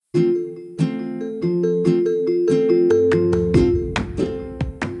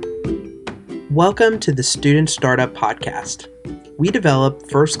Welcome to the Student Startup Podcast. We develop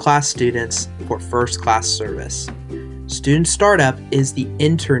first-class students for first-class service. Student Startup is the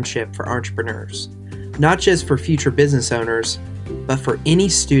internship for entrepreneurs, not just for future business owners, but for any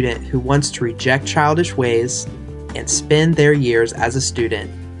student who wants to reject childish ways and spend their years as a student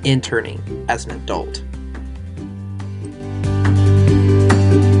interning as an adult.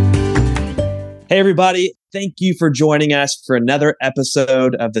 Hey, everybody. Thank you for joining us for another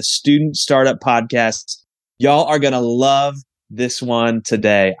episode of the Student Startup Podcast. Y'all are going to love this one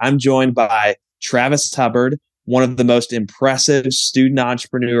today. I'm joined by Travis Hubbard, one of the most impressive student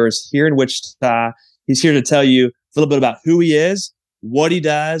entrepreneurs here in Wichita. He's here to tell you a little bit about who he is, what he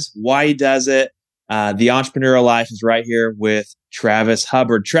does, why he does it. The entrepreneurial life is right here with Travis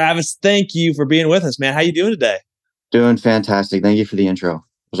Hubbard. Travis, thank you for being with us, man. How you doing today? Doing fantastic. Thank you for the intro.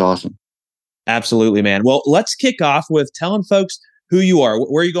 It was awesome. Absolutely, man. Well, let's kick off with telling folks who you are.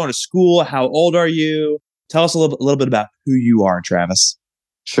 Where are you going to school? How old are you? Tell us a little bit about who you are, Travis.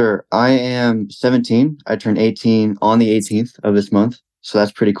 Sure. I am 17. I turned 18 on the 18th of this month. So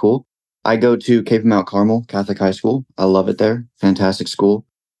that's pretty cool. I go to Cape Mount Carmel Catholic High School. I love it there. Fantastic school.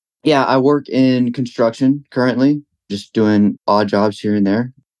 Yeah, I work in construction currently, just doing odd jobs here and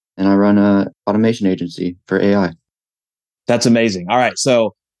there. And I run an automation agency for AI. That's amazing. All right.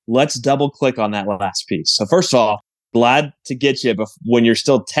 So let's double click on that last piece. So first of all, glad to get you when you're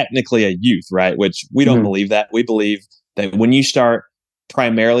still technically a youth, right? Which we don't believe that. We believe that when you start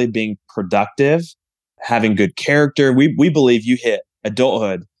primarily being productive, having good character, we believe you hit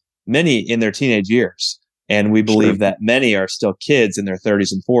adulthood, many in their teenage years. And we believe that many are still kids in their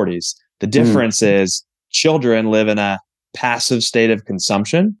 30s and 40s. The difference is children live in a passive state of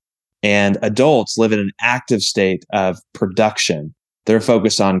consumption and adults live in an active state of production. They're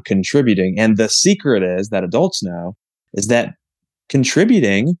focused on contributing. And the secret is that adults know is that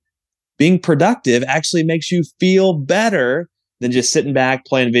contributing, being productive actually makes you feel better than just sitting back,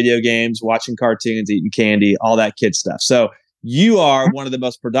 playing video games, watching cartoons, eating candy, all that kid stuff. So you are one of the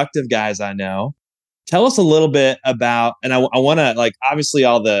most productive guys I know. Tell us a little bit about, and I want to obviously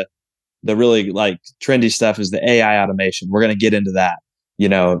all the really trendy stuff is the AI automation. We're going to get into that.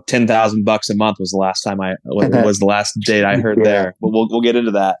 $10,000 a month was the last time was the last date I heard there. But we'll get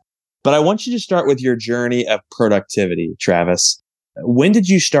into that. But I want you to start with your journey of productivity, Travis. When did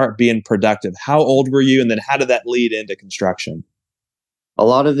you start being productive? How old were you? And then how did that lead into construction? A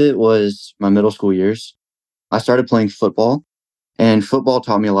lot of it was my middle school years. I started playing football, and football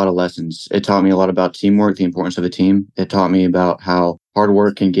taught me a lot of lessons. It taught me a lot about teamwork, the importance of a team. It taught me about how hard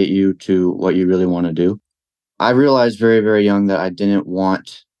work can get you to what you really want to do. I realized very, very young that I didn't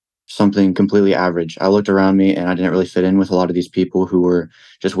want something completely average. I looked around me and I didn't really fit in with a lot of these people who were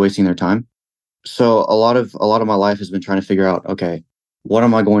just wasting their time. So a lot of my life has been trying to figure out, okay, what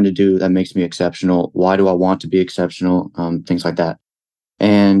am I going to do that makes me exceptional? Why do I want to be exceptional? Things like that.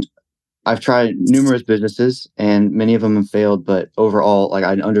 And I've tried numerous businesses and many of them have failed. But overall, I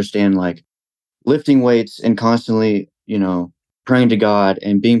understand lifting weights and constantly, praying to God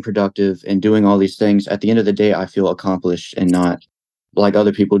and being productive and doing all these things. At the end of the day, I feel accomplished and not like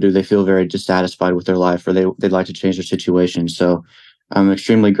other people do. They feel very dissatisfied with their life or they'd like to change their situation. So I'm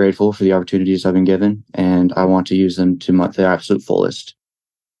extremely grateful for the opportunities I've been given and I want to use them to their absolute fullest.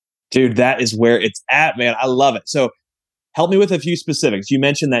 Dude, that is where it's at, man. I love it. So help me with a few specifics. You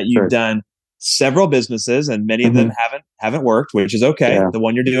mentioned that you've done several businesses and many of them haven't worked, which is okay. Yeah. The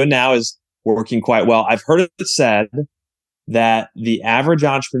one you're doing now is working quite well. I've heard it said that the average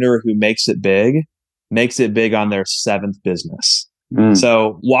entrepreneur who makes it big on their seventh business.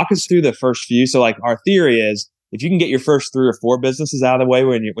 So walk us through the first few. So our theory is if you can get your first 3 or 4 businesses out of the way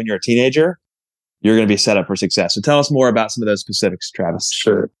when you're a teenager, you're going to be set up for success. So tell us more about some of those specifics, Travis.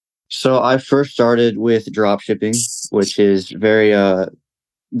 Sure. So I first started with drop shipping, which is very,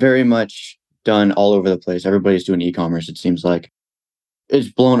 very much done all over the place. Everybody's doing e-commerce. It seems like it's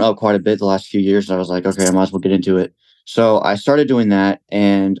blown up quite a bit the last few years. I was like, okay, I might as well get into it. So I started doing that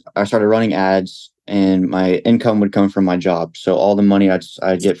and I started running ads and my income would come from my job. So all the money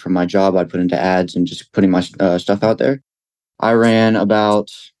I'd get from my job, I'd put into ads and just putting my stuff out there. I ran about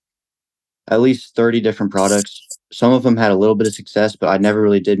at least 30 different products. Some of them had a little bit of success, but I never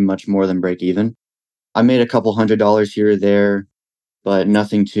really did much more than break even. I made a couple $100 here or there, but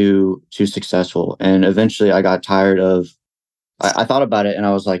nothing too successful. And eventually I got tired of, I thought about it and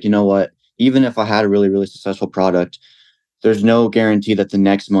I was like, you know what? Even if I had a really, really successful product, there's no guarantee that the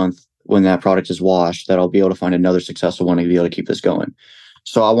next month when that product is washed, that I'll be able to find another successful one and be able to keep this going.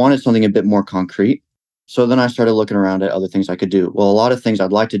 So I wanted something a bit more concrete. So then I started looking around at other things I could do. Well, a lot of things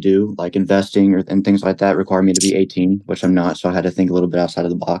I'd like to do, like investing and things like that, require me to be 18, which I'm not. So I had to think a little bit outside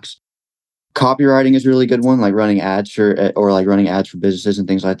of the box. Copywriting is a really good one, like running ads or like running ads for businesses and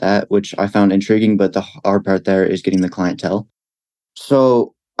things like that, which I found intriguing. But the hard part there is getting the clientele.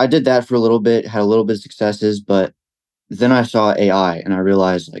 So I did that for a little bit, had a little bit of successes, but then I saw AI and I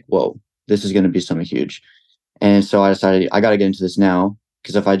realized like, whoa, this is going to be something huge. And so I decided I got to get into this now,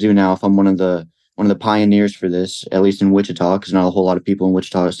 because if I do now, if I'm one of the pioneers for this, at least in Wichita, because not a whole lot of people in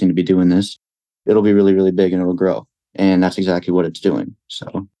Wichita seem to be doing this, it'll be really, really big and it'll grow. And that's exactly what it's doing.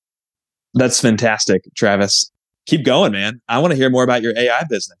 So That's fantastic, Travis. Keep going, man. I want to hear more about your AI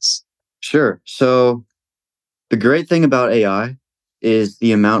business. sure. So the great thing about AI is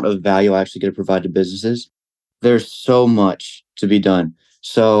the amount of value I actually get to provide to businesses. There's so much to be done.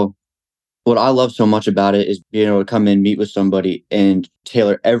 So what I love so much about it is being able to come in, meet with somebody, and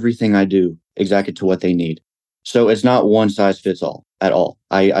tailor everything I do exactly to what they need. So it's not one size fits all at all.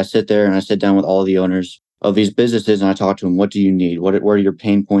 I sit there and I sit down with all the owners of these businesses and I talk to them. What do you need? What are your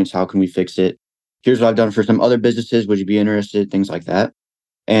pain points? How can we fix it? Here's what I've done for some other businesses. Would you be interested? Things like that.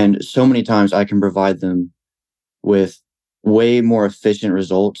 And so many times I can provide them with way more efficient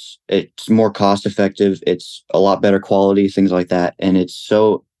results. It's more cost effective. It's a lot better quality, things like that. And it's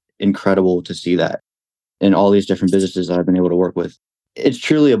so incredible to see that in all these different businesses that I've been able to work with. It's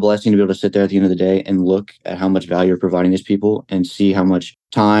truly a blessing to be able to sit there at the end of the day and look at how much value you're providing these people and see how much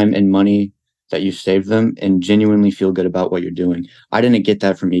time and money that you saved them and genuinely feel good about what you're doing. I didn't get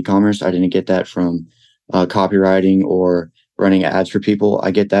that from e-commerce. I didn't get that from copywriting or running ads for people.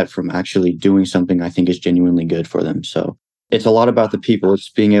 I get that from actually doing something I think is genuinely good for them. So it's a lot about the people. It's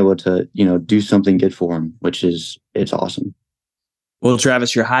being able to, do something good for them, it's awesome. Well,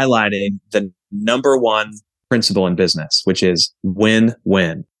 Travis, you're highlighting the number one principle in business, which is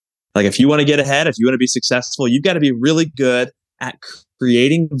win-win. Like if you want to get ahead, if you want to be successful, you've got to be really good at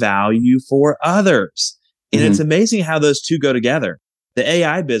creating value for others. And it's amazing how those two go together. The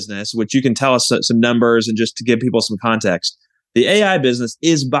AI business, which you can tell us some numbers and just to give people some context, the AI business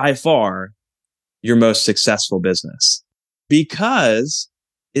is by far your most successful business because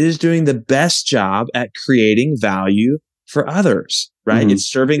it is doing the best job at creating value for others, right? It's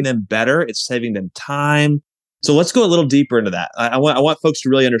serving them better. It's saving them time. So let's go a little deeper into that. I want folks to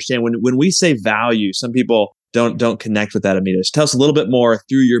really understand when we say value, some people don't connect with that immediately. So tell us a little bit more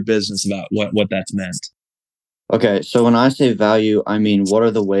through your business about what that's meant. Okay, so when I say value, I mean what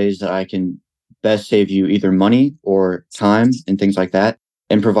are the ways that I can best save you either money or time and things like that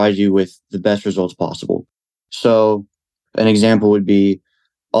and provide you with the best results possible. So an example would be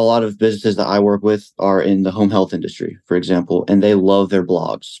a lot of businesses that I work with are in the home health industry, for example, and they love their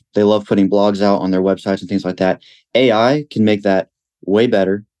blogs. They love putting blogs out on their websites and things like that. AI can make that way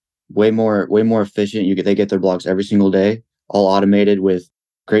better, way more efficient. They get their blogs every single day, all automated with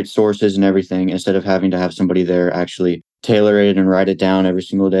great sources and everything, instead of having to have somebody there actually tailor it and write it down every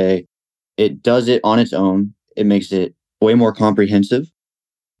single day. It does it on its own. It makes it way more comprehensive.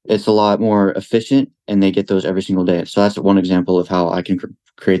 It's a lot more efficient, and they get those every single day. So that's one example of how I can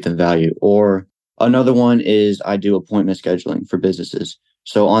create the value. Or another one is I do appointment scheduling for businesses.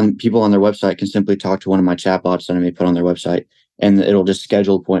 So people on their website can simply talk to one of my chatbots that I may put on their website, and it'll just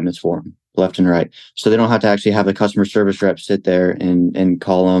schedule appointments for them left and right. So they don't have to actually have a customer service rep sit there and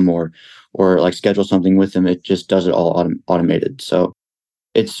call them or like schedule something with them. It just does it all automated. So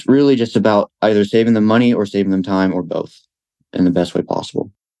it's really just about either saving them money or saving them time or both in the best way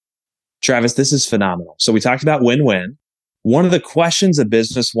possible. Travis, this is phenomenal. So we talked about win-win. One of the questions a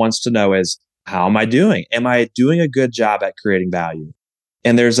business wants to know is, how am I doing? Am I doing a good job at creating value?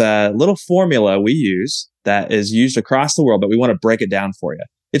 And there's a little formula we use that is used across the world, but we want to break it down for you.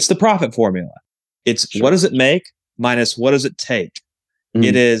 It's the profit formula. It's What does it make minus what does it take?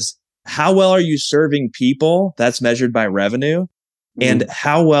 It is how well are you serving people? That's measured by revenue. And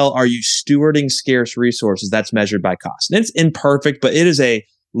how well are you stewarding scarce resources? That's measured by cost. And it's imperfect, but it is a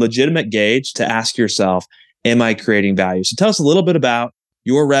legitimate gauge to ask yourself, am I creating value? So tell us a little bit about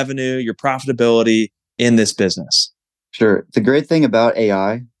your revenue, your profitability in this business. Sure. The great thing about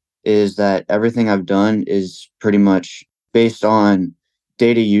AI is that everything I've done is pretty much based on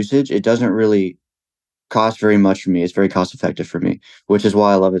data usage. It doesn't really cost very much for me. It's very cost effective for me, which is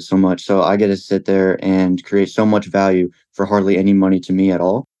why I love it so much. So I get to sit there and create so much value for hardly any money to me at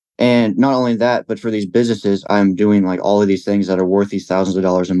all. And not only that, but for these businesses, I'm doing like all of these things that are worth these thousands of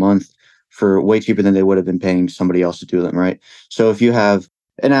dollars a month for way cheaper than they would have been paying somebody else to do them, right? So if you have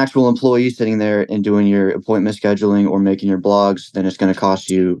an actual employee sitting there and doing your appointment scheduling or making your blogs, then it's going to cost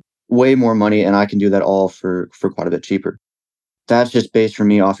you way more money. And I can do that all for quite a bit cheaper. That's just based for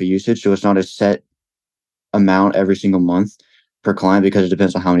me off of usage. So it's not a set amount every single month per client because it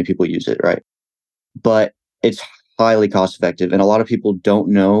depends on how many people use it, right? But it's highly cost effective. And a lot of people don't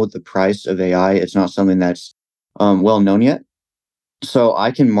know the price of AI. It's not something that's well known yet. So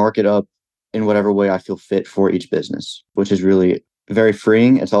I can mark it up in whatever way I feel fit for each business, which is really very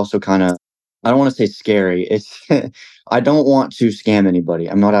freeing. It's also kind of, I don't want to say scary. It's I don't want to scam anybody.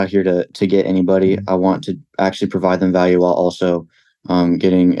 I'm not out here to get anybody. I want to actually provide them value while also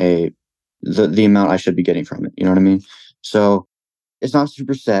getting the amount I should be getting from it. You know what I mean? So it's not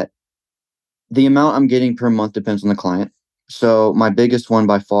super set. The amount I'm getting per month depends on the client. So my biggest one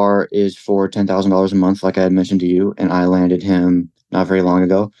by far is for $10,000 a month, like I had mentioned to you, and I landed him not very long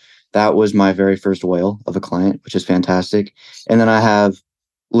ago. That was my very first whale of a client, which is fantastic. And then I have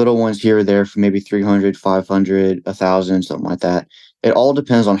little ones here or there for maybe 300, 500, 1,000, something like that. It all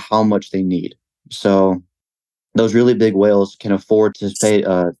depends on how much they need. So those really big whales can afford to pay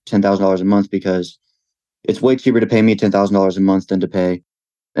 $10,000 a month because it's way cheaper to pay me $10,000 a month than to pay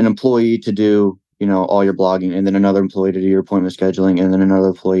an employee to do, all your blogging, and then another employee to do your appointment scheduling, and then another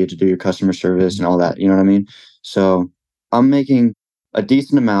employee to do your customer service and all that. You know what I mean? So I'm making a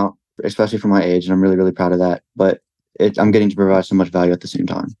decent amount, especially for my age, and I'm really, really proud of that. But I'm getting to provide so much value at the same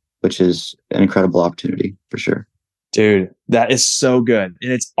time, which is an incredible opportunity for sure. Dude, that is so good.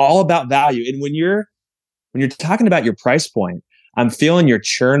 And it's all about value. And when you're talking about your price point, I'm feeling your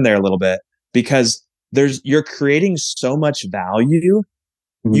churn there a little bit because you're creating so much value.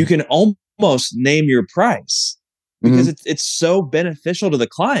 Mm-hmm. You can almost name your price because it's so beneficial to the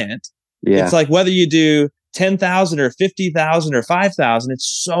client. Yeah. It's like whether you do 10,000 or 50,000 or 5,000,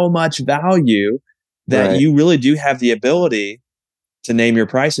 it's so much value that you really do have the ability to name your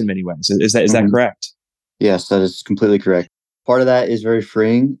price in many ways. Is that correct? Yes, that is completely correct. Part of that is very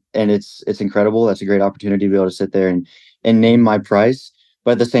freeing and it's incredible. That's a great opportunity to be able to sit there and name my price.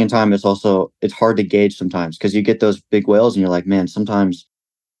 But at the same time, it's hard to gauge sometimes because you get those big whales and you're like, man, sometimes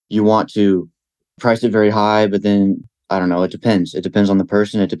you want to price it very high, but then I don't know, it depends. It depends on the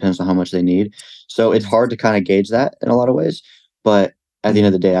person. It depends on how much they need. So it's hard to kind of gauge that in a lot of ways. But at the end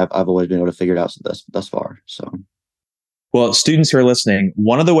of the day, I've always been able to figure it out thus far. So, well, students who are listening,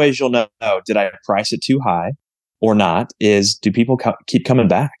 one of the ways you'll know, did I price it too high or not, is do people keep coming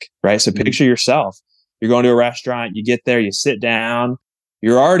back, right? So picture yourself. You're going to a restaurant, you get there, you sit down,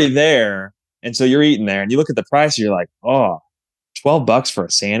 you're already there. And so you're eating there and you look at the price and you're like, oh, $12 for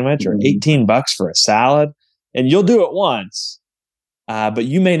a sandwich or $18 for a salad. And you'll do it once, but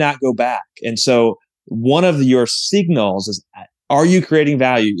you may not go back. And so one of your signals is, are you creating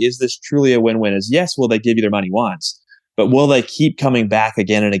value? Is this truly a win-win? Is yes, will they give you their money once, but will they keep coming back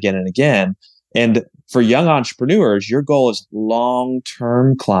again and again and again? And for young entrepreneurs, your goal is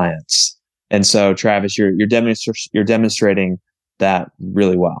long-term clients. And so Travis, you're demonstrating that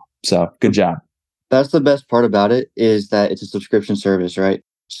really well. So good job. That's the best part about it is that it's a subscription service, right?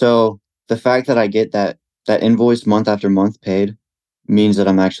 So the fact that I get that invoice month after month paid means that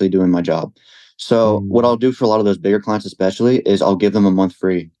I'm actually doing my job. So what I'll do for a lot of those bigger clients especially is I'll give them a month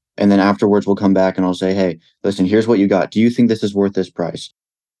free. And then afterwards we'll come back and I'll say, hey, listen, here's what you got. Do you think this is worth this price?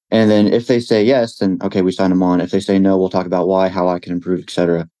 And then if they say yes, then okay, we sign them on. If they say no, we'll talk about why, how I can improve,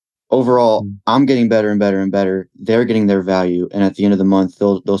 etc. Overall, I'm getting better and better and better. They're getting their value. And at the end of the month,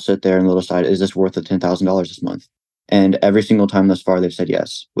 they'll sit there and they'll decide, is this worth the $10,000 this month? And every single time thus far, they've said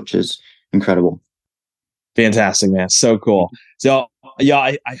yes, which is incredible. Fantastic, man. So cool. So yeah,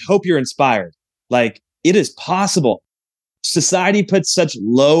 I hope you're inspired. Like, it is possible. Society puts such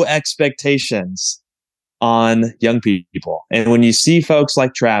low expectations on young people. And when you see folks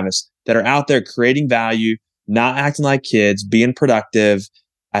like Travis that are out there creating value, not acting like kids, being productive,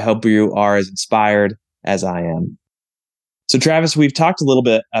 I hope you are as inspired as I am. So Travis, we've talked a little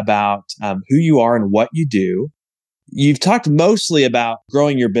bit about who you are and what you do. You've talked mostly about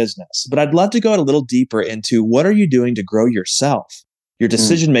growing your business, but I'd love to go a little deeper into what are you doing to grow yourself, your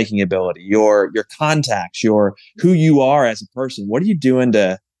decision-making ability, your contacts, who you are as a person. What are you doing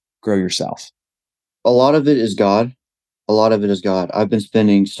to grow yourself? A lot of it is God. I've been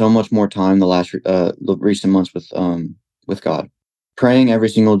spending so much more time the recent months with God. Praying every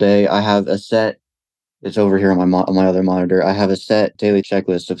single day. I have a set, it's over here on my other monitor. I have a set daily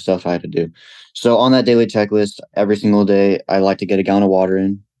checklist of stuff I have to do. So on that daily checklist, every single day, I like to get a gallon of water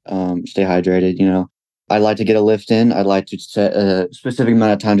in, stay hydrated, I like to get a lift in. I'd like to set a specific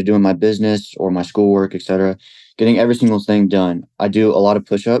amount of time to doing my business or my schoolwork, etc. Getting every single thing done. I do a lot of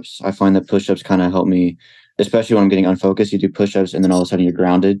push-ups. I find that push-ups kind of help me, especially when I'm getting unfocused. You do push-ups and then all of a sudden you're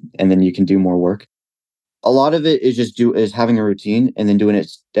grounded and then you can do more work. A lot of it is having a routine and then doing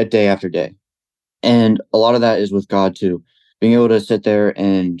it day after day. And a lot of that is with God too. Being able to sit there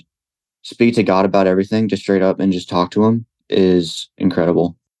and speak to God about everything, just straight up and just talk to him is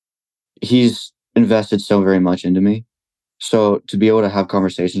incredible. He's invested so very much into me. So to be able to have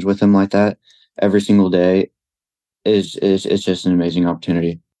conversations with him like that every single day is just an amazing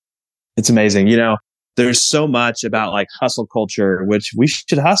opportunity. It's amazing. There's so much about like hustle culture, which we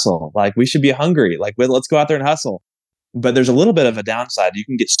should hustle. Like we should be hungry. Like let's go out there and hustle. But there's a little bit of a downside. You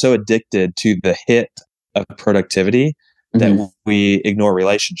can get so addicted to the hit of productivity that we ignore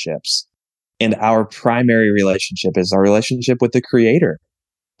relationships. And our primary relationship is our relationship with the Creator.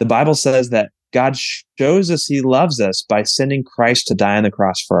 The Bible says that God shows us He loves us by sending Christ to die on the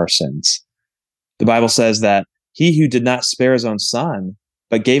cross for our sins. The Bible says that He who did not spare His own Son,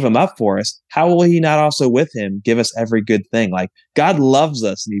 but gave Him up for us, how will He not also with Him give us every good thing? Like God loves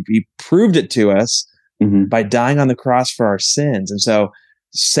us, and He proved it to us by dying on the cross for our sins. And so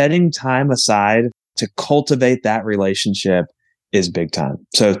setting time aside to cultivate that relationship is big time.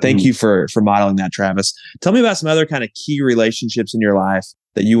 So thank you for modeling that, Travis. Tell me about some other kind of key relationships in your life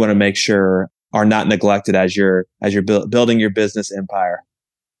that you want to make sure are not neglected as you're building your business empire.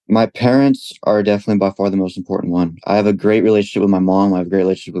 My parents are definitely by far the most important one. I have a great relationship with my mom. I have a great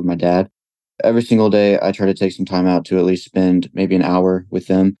relationship with my dad. Every single day, I try to take some time out to at least spend maybe an hour with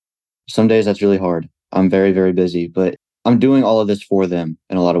them. Some days that's really hard. I'm very, very busy, but I'm doing all of this for them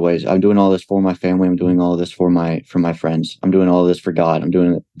in a lot of ways. I'm doing all this for my family. I'm doing all of this for my friends. I'm doing all of this for God. I'm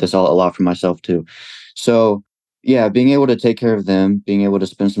doing this a lot for myself too. So yeah, being able to take care of them, being able to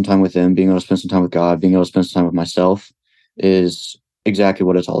spend some time with them, being able to spend some time with God, being able to spend some time with myself is exactly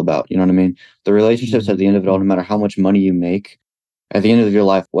what it's all about. You know what I mean? The relationships at the end of it all, no matter how much money you make, at the end of your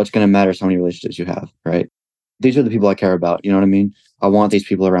life, what's going to matter is how many relationships you have, right? These are the people I care about. You know what I mean? I want these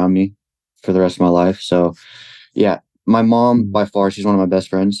people around me for the rest of my life. So yeah, my mom, by far, she's one of my best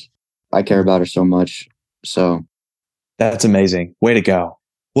friends. I care about her so much. So that's amazing. Way to go.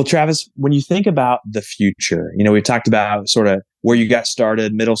 Well, Travis, when you think about the future, we talked about sort of where you got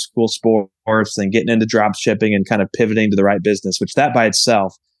started, middle school sports, and getting into drop shipping and kind of pivoting to the right business, which that by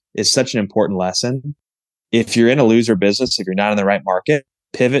itself is such an important lesson. If you're in a loser business, if you're not in the right market,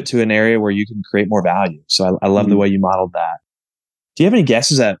 pivot to an area where you can create more value. So I love the way you modeled that. Do you have any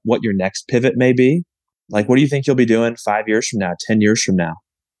guesses at what your next pivot may be? Like, what do you think you'll be doing 5 years from now, 10 years from now?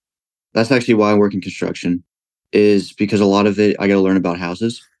 That's actually why I work in construction, is because a lot of it, I got to learn about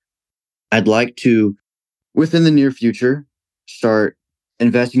houses. I'd like to, within the near future, start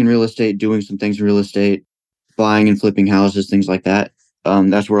investing in real estate, doing some things in real estate, buying and flipping houses, things like that.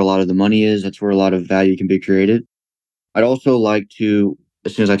 That's where a lot of the money is. That's where a lot of value can be created. I'd also like to,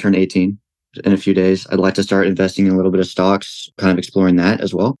 as soon as I turn 18, in a few days, I'd like to start investing in a little bit of stocks, kind of exploring that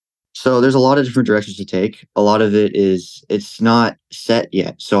as well. So there's a lot of different directions to take. A lot of it is, it's not set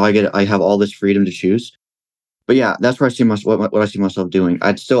yet. So I have all this freedom to choose. But yeah, that's where I see what I see myself doing.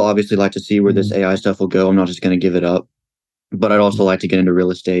 I'd still obviously like to see where this AI stuff will go. I'm not just going to give it up, but I'd also like to get into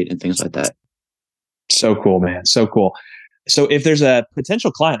real estate and things like that. So cool, man. So cool. So if there's a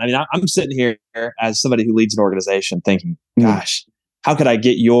potential client, I'm sitting here as somebody who leads an organization thinking, gosh, how could I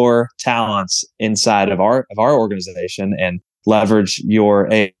get your talents inside of our organization and leverage your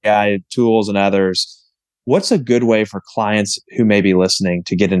AI tools and others? What's a good way for clients who may be listening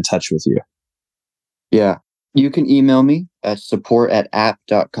to get in touch with you? Yeah, you can email me at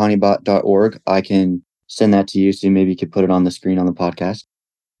support@app.conibot.org. I can send that to you, so maybe you could put it on the screen on the podcast.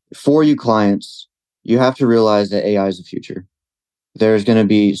 For you clients, you have to realize that AI is the future. There's going to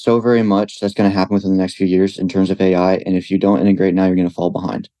be so very much that's going to happen within the next few years in terms of AI. And if you don't integrate now, you're going to fall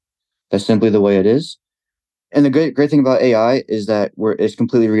behind. That's simply the way it is. And the great thing about AI is that it's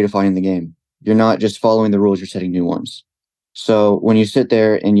completely redefining the game. You're not just following the rules, you're setting new ones. So when you sit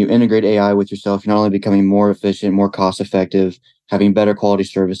there and you integrate AI with yourself, you're not only becoming more efficient, more cost effective, having better quality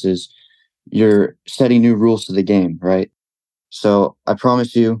services, you're setting new rules to the game, right? So I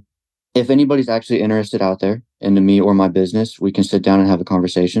promise you, if anybody's actually interested out there into me or my business, we can sit down and have a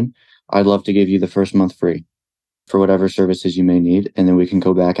conversation. I'd love to give you the first month free for whatever services you may need. And then we can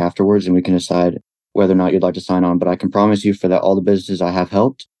go back afterwards and we can decide whether or not you'd like to sign on. But I can promise you for that, all the businesses I have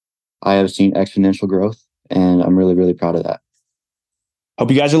helped, I have seen exponential growth. And I'm really, really proud of that. Hope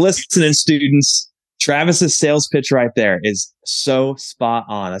you guys are listening, students. Travis's sales pitch right there is so spot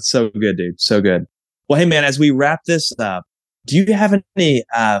on. That's so good, dude. So good. Well, hey, man, as we wrap this up, do you have any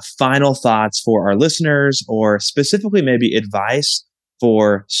final thoughts for our listeners, or specifically maybe advice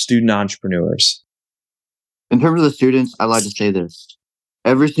for student entrepreneurs? In terms of the students, I like to say this.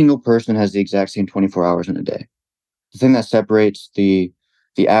 Every single person has the exact same 24 hours in a day. The thing that separates the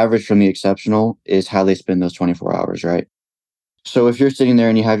average from the exceptional is how they spend those 24 hours, right? So if you're sitting there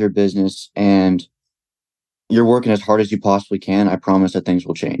and you have your business and you're working as hard as you possibly can, I promise that things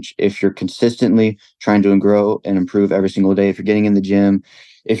will change. If you're consistently trying to grow and improve every single day, if you're getting in the gym,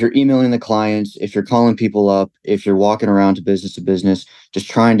 if you're emailing the clients, if you're calling people up, if you're walking around to business, just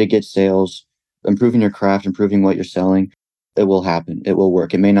trying to get sales, improving your craft, improving what you're selling, it will happen. It will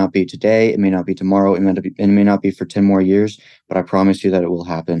work. It may not be today. It may not be tomorrow. It may not be for 10 more years, but I promise you that it will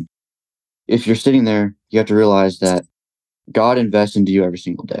happen. If you're sitting there, you have to realize that God invests into you every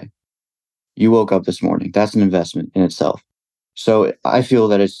single day. You woke up this morning. That's an investment in itself. So I feel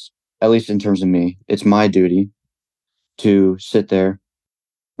that it's, at least in terms of me, it's my duty to sit there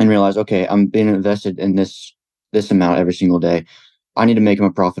and realize, okay, I'm being invested in this amount every single day. I need to make them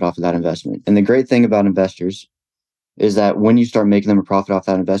a profit off of that investment. And the great thing about investors is that when you start making them a profit off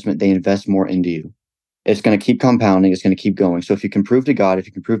that investment, they invest more into you. It's going to keep compounding. It's going to keep going. So if you can prove to God, if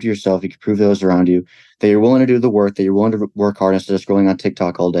you can prove to yourself, you can prove to those around you that you're willing to do the work, that you're willing to work hard instead of scrolling on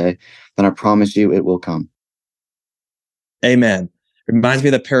TikTok all day, then I promise you it will come. Amen. Reminds me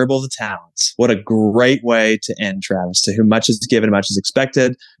of the parable of the talents. What a great way to end, Travis. To whom much is given, much is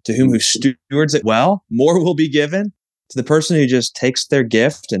expected. To whom who stewards it well, more will be given. To the person who just takes their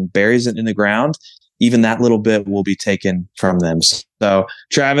gift and buries it in the ground, even that little bit will be taken from them. So,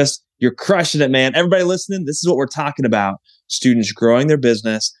 Travis, you're crushing it, man. Everybody listening, this is what we're talking about. Students growing their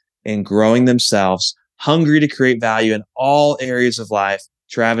business and growing themselves, hungry to create value in all areas of life.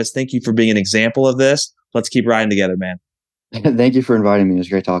 Travis, thank you for being an example of this. Let's keep riding together, man. Thank you for inviting me. It was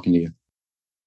great talking to you.